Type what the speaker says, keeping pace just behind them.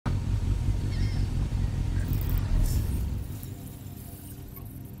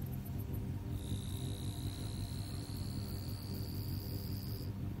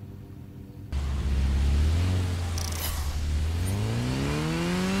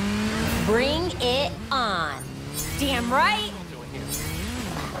Bring it on. Damn right.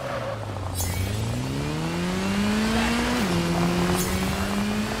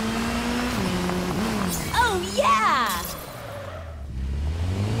 Oh, yeah!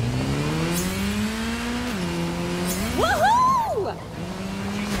 Woohoo!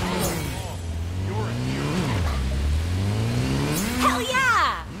 Hell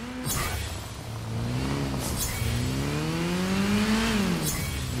yeah!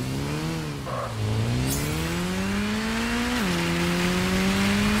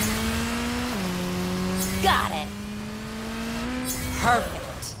 Got it.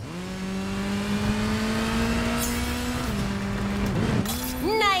 Perfect.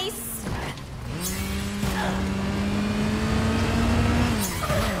 Nice.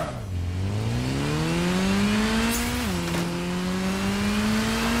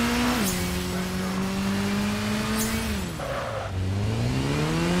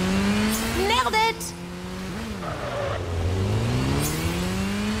 Nailed it.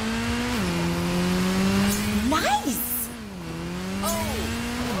 Nice.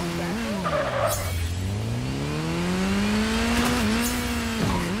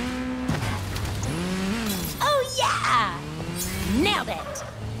 Oh yeah! Nailed it.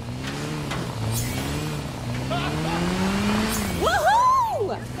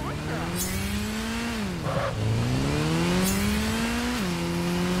 Woohoo!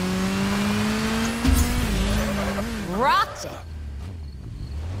 Rocked it.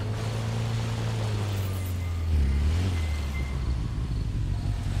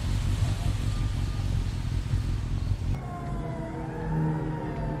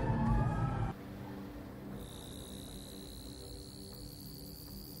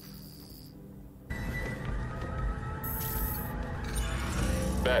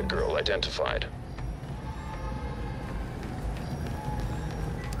 Batgirl identified.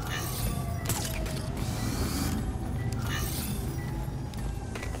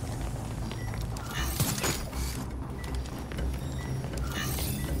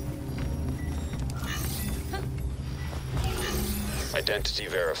 Identity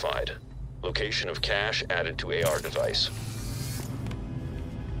verified. Location of cache added to AR device.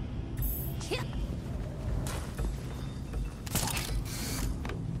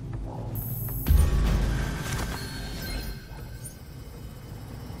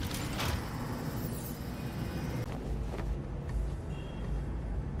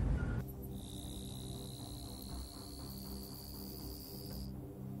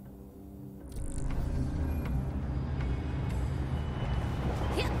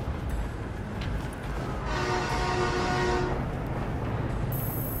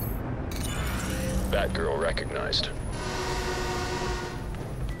 Batgirl recognized.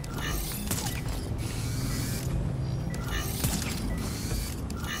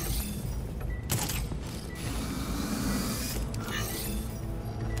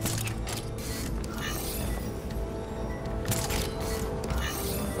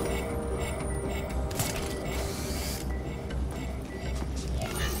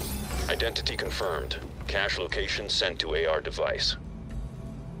 Identity confirmed. Cache location sent to AR device.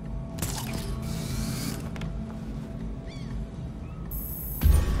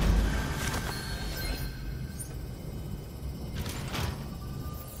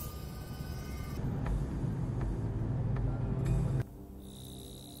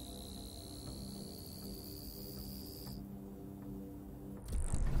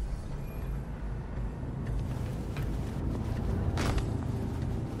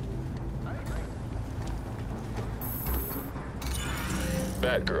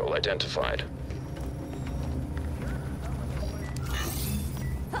 Batgirl identified.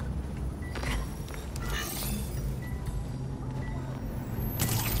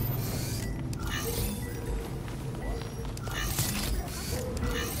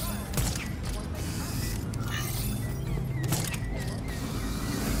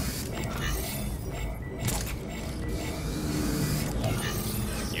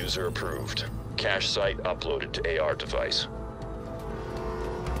 User approved. Cache site uploaded to AR device.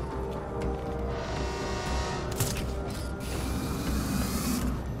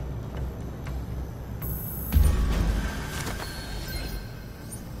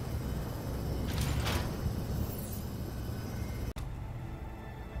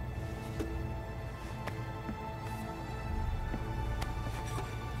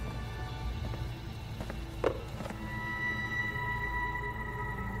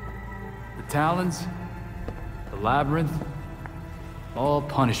 Talons, the labyrinth, all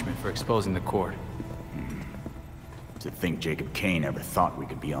punishment for exposing the court. To think Jacob Kane ever thought we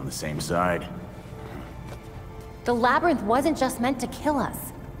could be on the same side. The labyrinth wasn't just meant to kill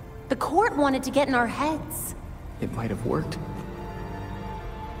us. The court wanted to get in our heads. It might have worked.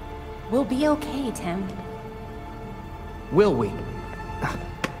 We'll be okay, Tim. Will we?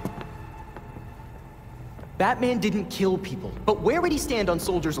 Batman didn't kill people, but where would he stand on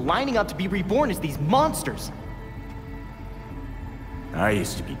soldiers lining up to be reborn as these monsters? I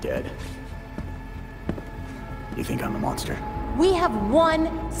used to be dead. You think I'm a monster? We have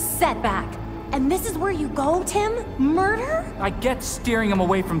one setback. And this is where you go, Tim? Murder? I get steering him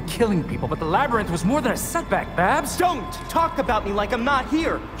away from killing people, but the labyrinth was more than a setback, Babs. Don't talk about me like I'm not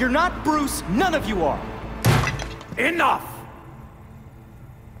here. You're not Bruce, none of you are. Enough!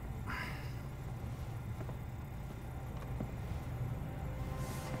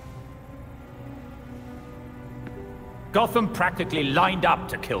 Gotham practically lined up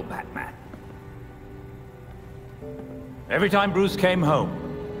to kill Batman. Every time Bruce came home,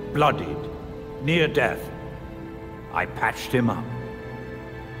 bloodied, near death, I patched him up.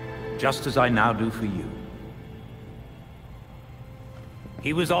 Just as I now do for you.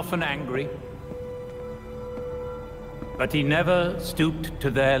 He was often angry, but he never stooped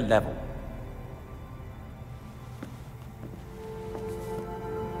to their level.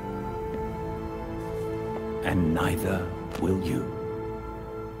 And neither will you.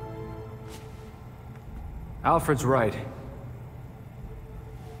 Alfred's right.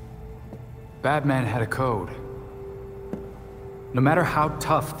 Batman had a code. No matter how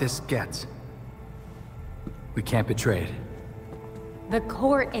tough this gets, we can't betray it. The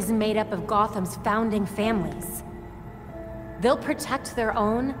court is made up of Gotham's founding families. They'll protect their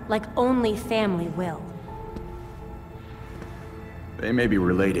own like only family will. They may be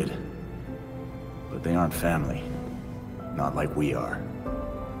related, but they aren't family. Not like we are.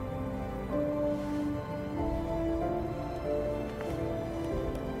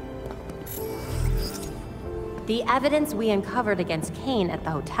 The evidence we uncovered against Kane at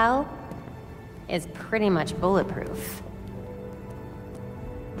the hotel is pretty much bulletproof.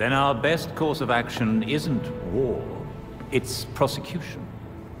 Then our best course of action isn't war, it's prosecution.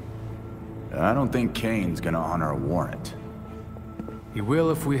 I don't think Kane's gonna honor a warrant. He will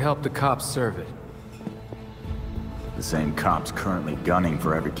if we help the cops serve it. The same cops currently gunning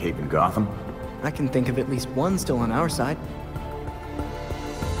for every cape in Gotham? I can think of at least one still on our side.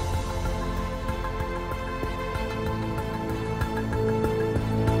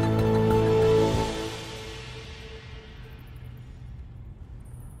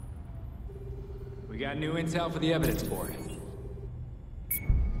 We got new intel for the evidence board.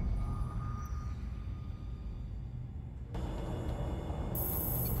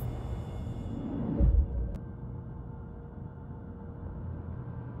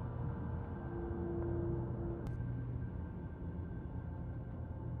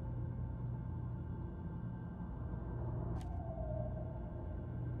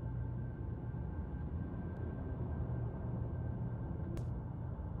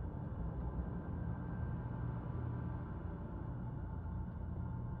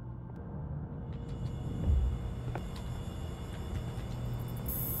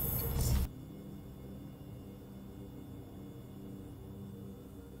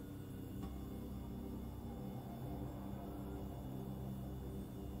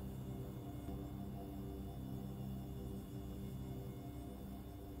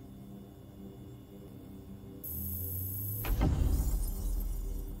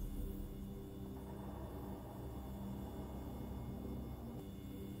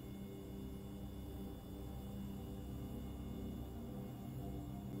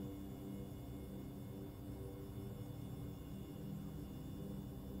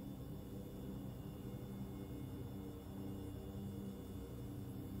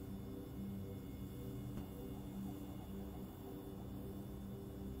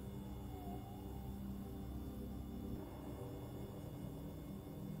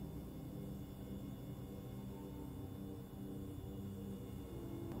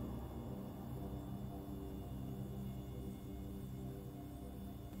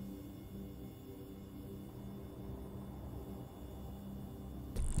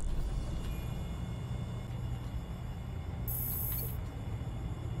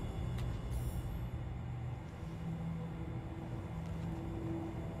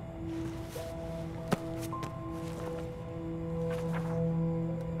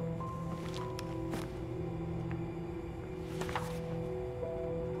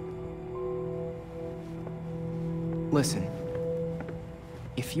 Listen,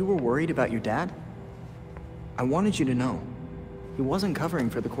 if you were worried about your dad, I wanted you to know he wasn't covering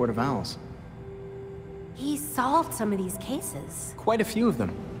for the Court of Owls. He solved some of these cases. Quite a few of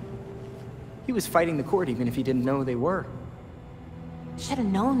them. He was fighting the court even if he didn't know they were. Should have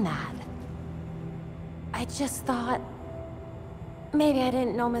known that. I just thought... maybe I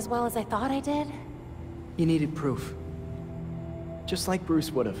didn't know him as well as I thought I did? You needed proof. Just like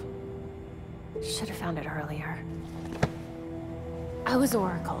Bruce would have. Should have found it earlier. I was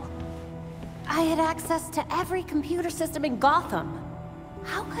Oracle. I had access to every computer system in Gotham.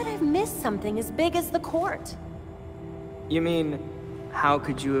 How could I have missed something as big as the court? You mean, how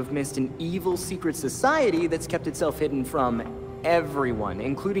could you have missed an evil secret society that's kept itself hidden from everyone,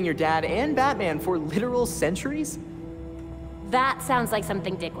 including your dad and Batman, for literal centuries? That sounds like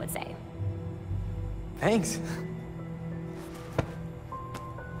something Dick would say. Thanks.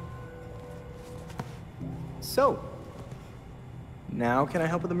 So, now can I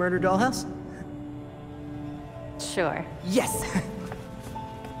help with the murder dollhouse? Sure. Yes!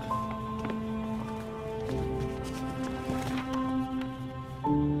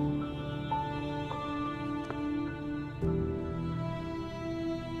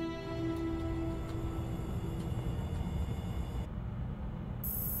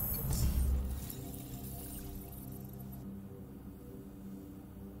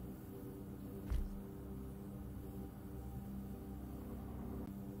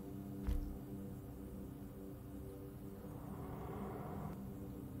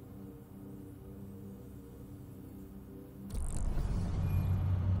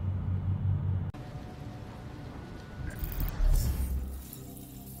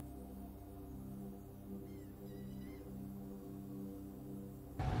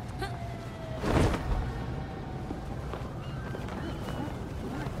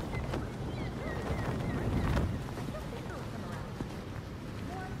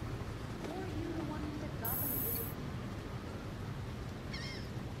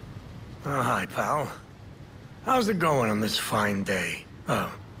 Oh, hi, pal. How's it going on this fine day?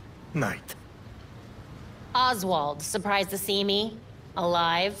 Oh, night. Oswald, surprised to see me?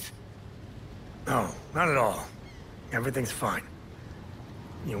 Alive? No, not at all. Everything's fine.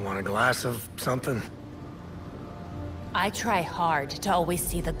 You want a glass of something? I try hard to always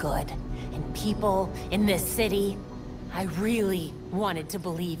see the good in people, in this city. I really wanted to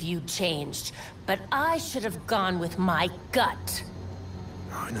believe you'd changed, but I should have gone with my gut.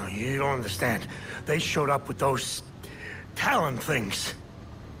 Oh, no, you don't understand. They showed up with those... Talon things.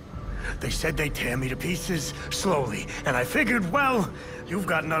 They said they'd tear me to pieces, slowly, and I figured, well, you've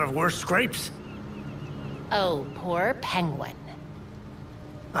got none of worse scrapes. Oh, poor Penguin.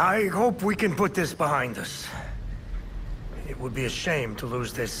 I hope we can put this behind us. It would be a shame to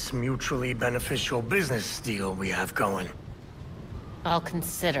lose this mutually beneficial business deal we have going. I'll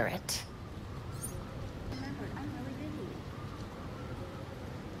consider it.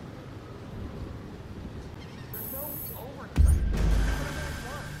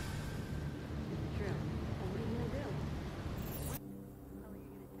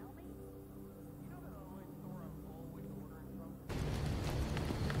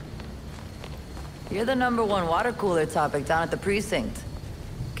 You're the #1 water cooler topic down at the precinct.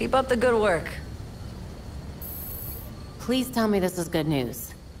 Keep up the good work. Please tell me this is good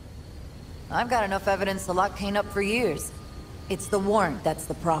news. I've got enough evidence to lock Kane up for years. It's the warrant that's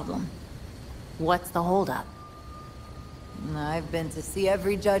the problem. What's the holdup? I've been to see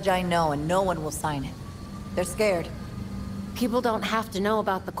every judge I know, and no one will sign it. They're scared. People don't have to know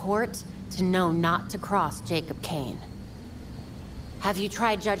about the court to know not to cross Jacob Kane. Have you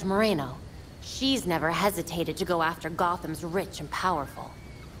tried Judge Moreno? She's never hesitated to go after Gotham's rich and powerful.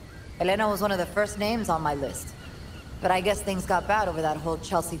 Elena was one of the first names on my list. But I guess things got bad over that whole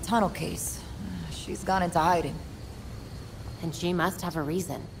Chelsea Tunnel case. She's gone into hiding. And she must have a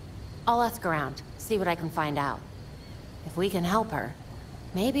reason. I'll ask around, see what I can find out. If we can help her,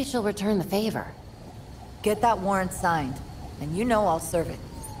 maybe she'll return the favor. Get that warrant signed, and you know I'll serve it.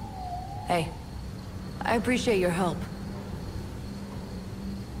 Hey, I appreciate your help.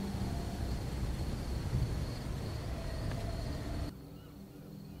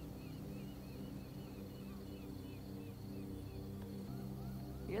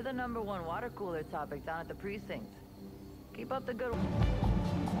 You're the #1 water cooler topic down at the precinct. Keep up the good work.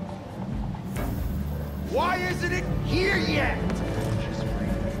 Why isn't it here yet?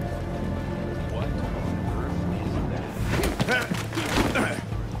 What on earth is that?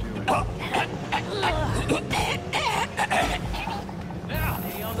 Now,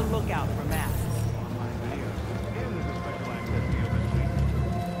 be on the lookout for masks.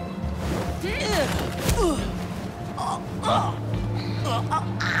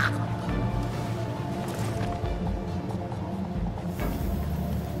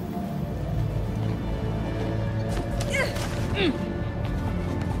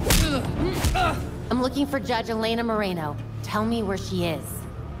 I'm looking for Judge Elena Moreno. Tell me where she is.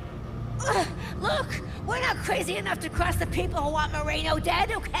 Look, we're not crazy enough to cross the people who want Moreno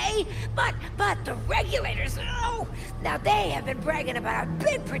dead, okay? But the regulators, oh, now they have been bragging about a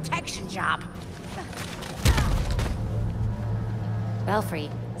big protection job. Belfry,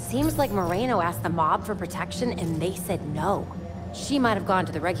 seems like Moreno asked the mob for protection and they said no. She might have gone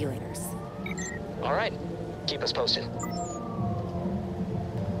to the regulators. All right, keep us posted.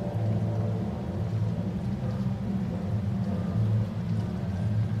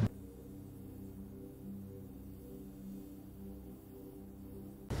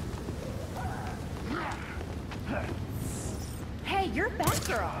 Hey, you're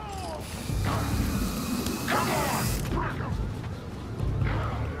Batgirl. Come on!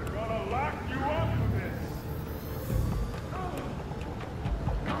 They're gonna lock you up for this.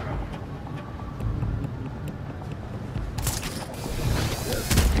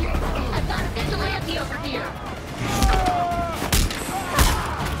 I've got a vigilante over here.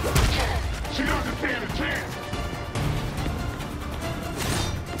 She doesn't stand a chance.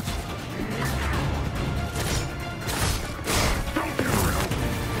 Don't give her an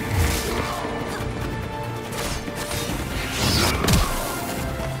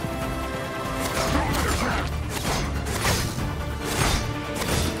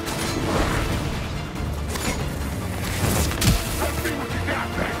Let's see what you got,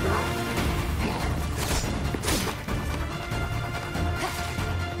 Batgirl.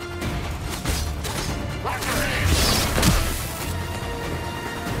 Lock your hands.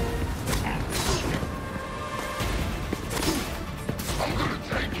 I'm gonna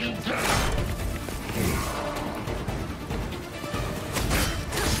take you down.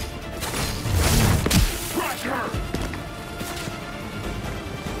 Crush her.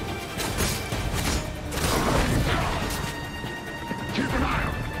 Keep an eye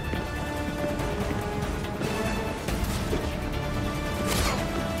on her.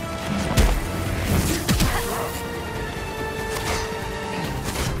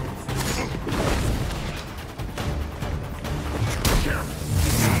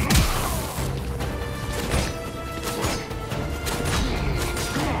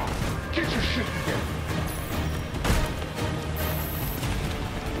 Come on, get your shit together.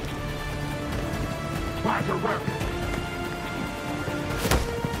 Find her weapon.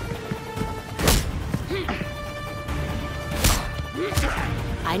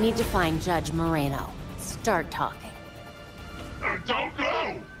 I need to find Judge Moreno. Start talking. I don't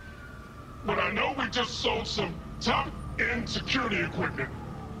know. But I know we just sold some top-end security equipment.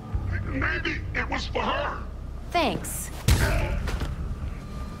 Maybe it was for her. Thanks.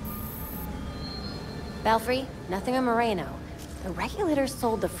 Belfry, nothing on Moreno. The regulators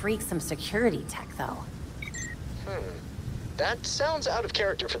sold the freak some security tech, though. That sounds out of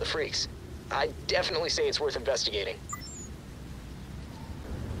character for the freaks. I definitely say it's worth investigating.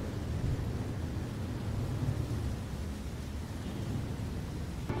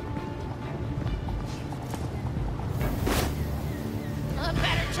 A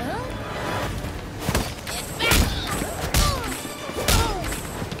better job. It's back.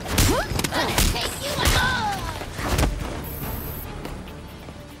 Gonna take you out.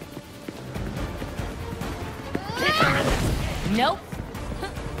 Nope.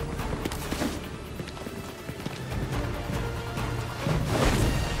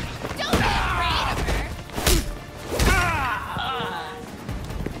 Don't be afraid of her.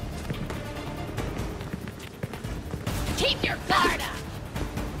 Keep your guard up.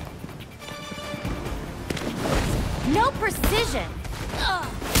 No precision.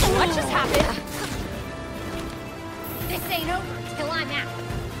 What just happened? This ain't over till I'm out.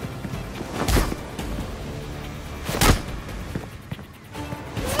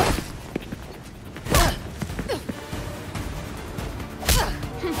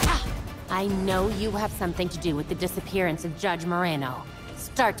 I know you have something to do with the disappearance of Judge Moreno.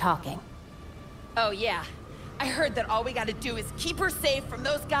 Start talking. Oh yeah. I heard that all we gotta do is keep her safe from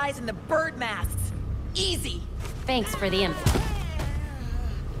those guys in the bird masks. Easy. Thanks for the info.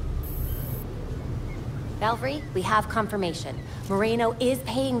 Belfry, we have confirmation. Moreno is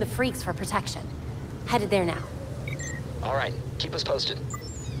paying the freaks for protection. Headed there now. All right, keep us posted.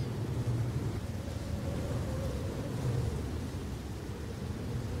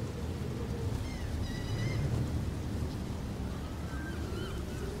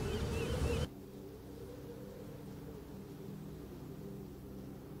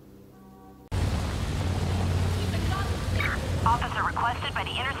 Officer requested by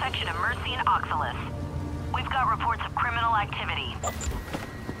the intersection of Mercy and Oxalis. We've got reports of criminal activity.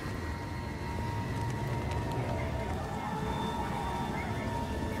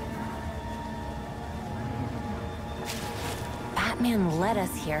 Batman led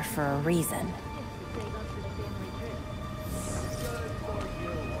us here for a reason.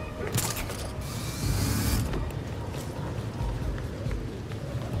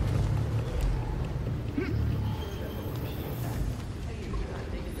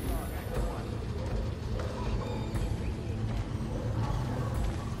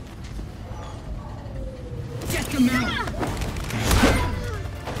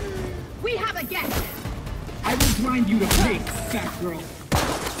 We have a guest! I will grind you to pig, Batgirl.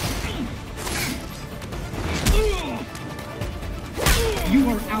 You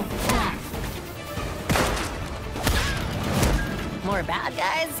are outclassed. More bad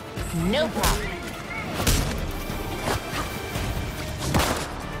guys? No problem.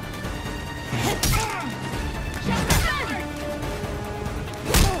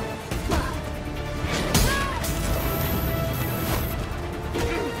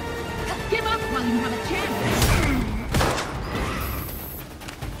 Give up while you have a chance.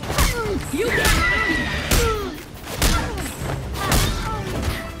 You get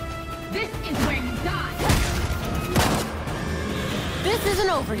This is where you die. This isn't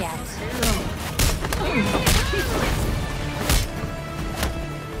over yet.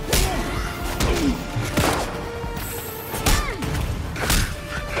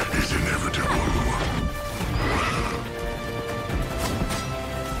 It's inevitable.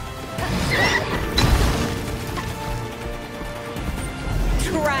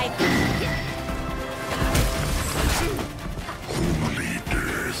 Try. Only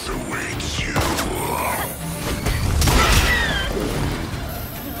death awaits you.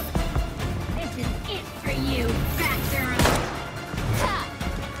 This is it for you, Batgirl.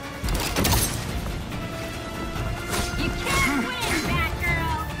 You can't win,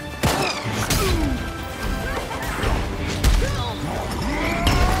 Batgirl.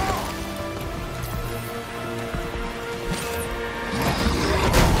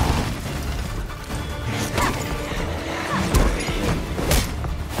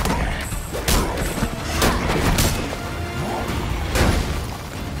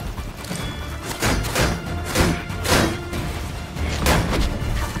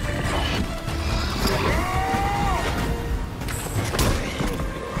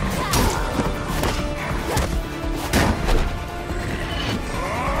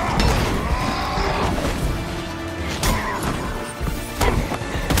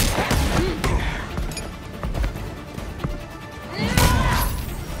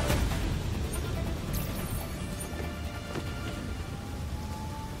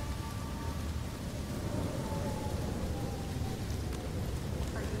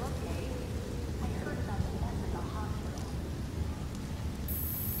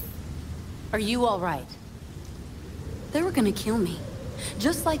 Are you all right? They were gonna kill me.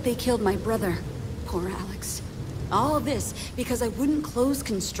 Just like they killed my brother. Poor Alex. All this because I wouldn't close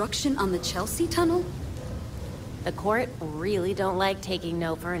construction on the Chelsea tunnel? The court really don't like taking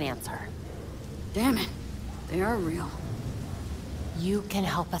no for an answer. Damn it. They are real. You can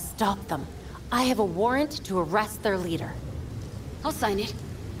help us stop them. I have a warrant to arrest their leader. I'll sign it.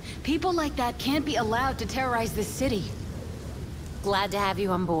 People like that can't be allowed to terrorize this city. Glad to have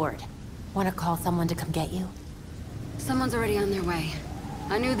you on board. Want to call someone to come get you? Someone's already on their way.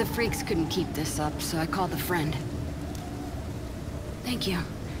 I knew the freaks couldn't keep this up, so I called a friend. Thank you.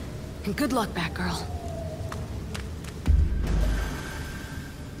 And good luck, Batgirl.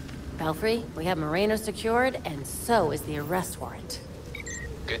 Belfry, we have Moreno secured, and so is the arrest warrant.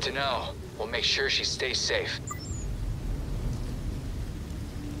 Good to know. We'll make sure she stays safe.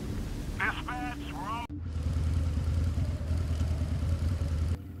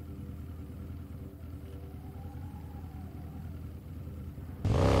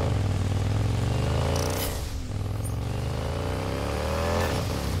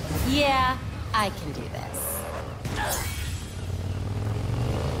 Yeah, I can do this.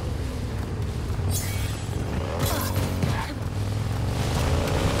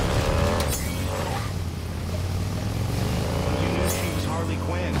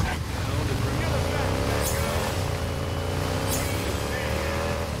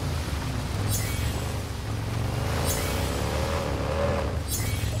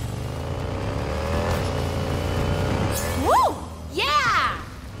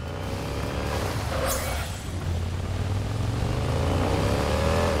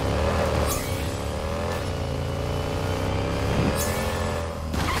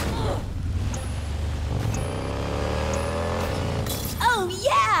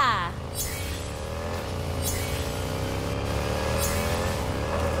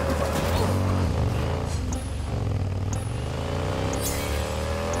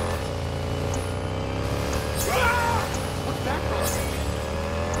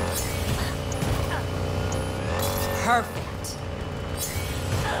 Perfect.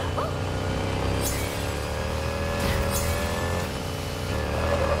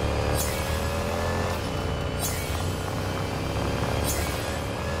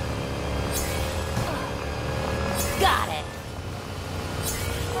 Got it.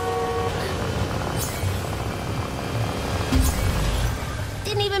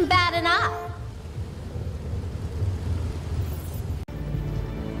 Didn't even bat an eye.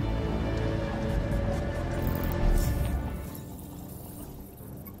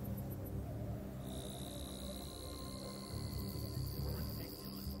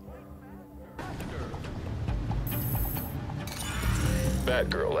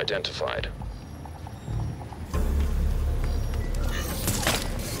 Batgirl identified.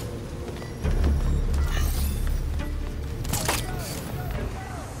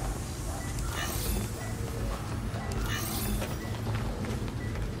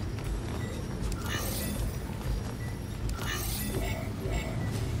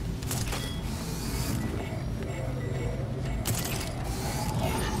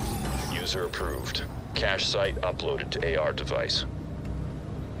 User approved. Cache site uploaded to AR device.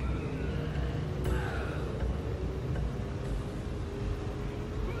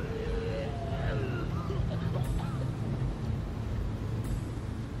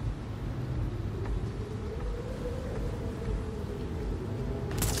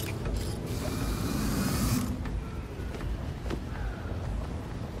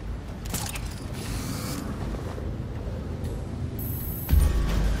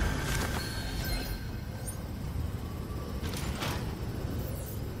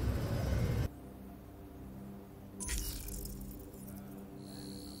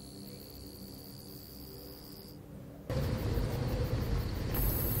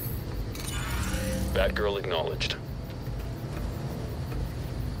 Batgirl acknowledged.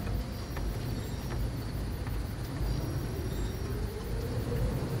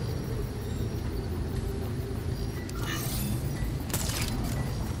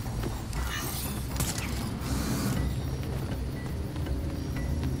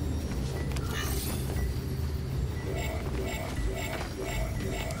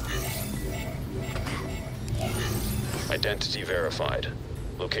 Identity verified.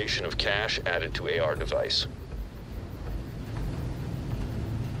 Location of cache added to AR device.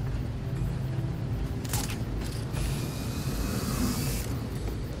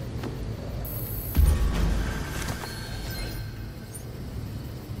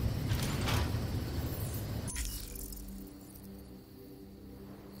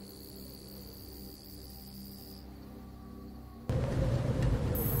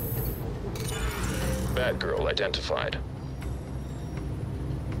 Batgirl identified.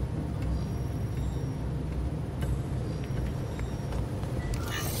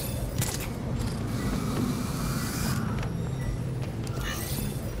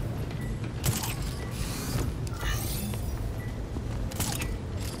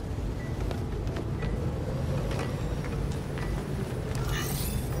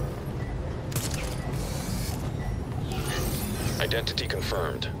 Identity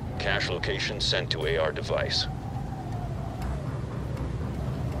confirmed. Cache location sent to AR device.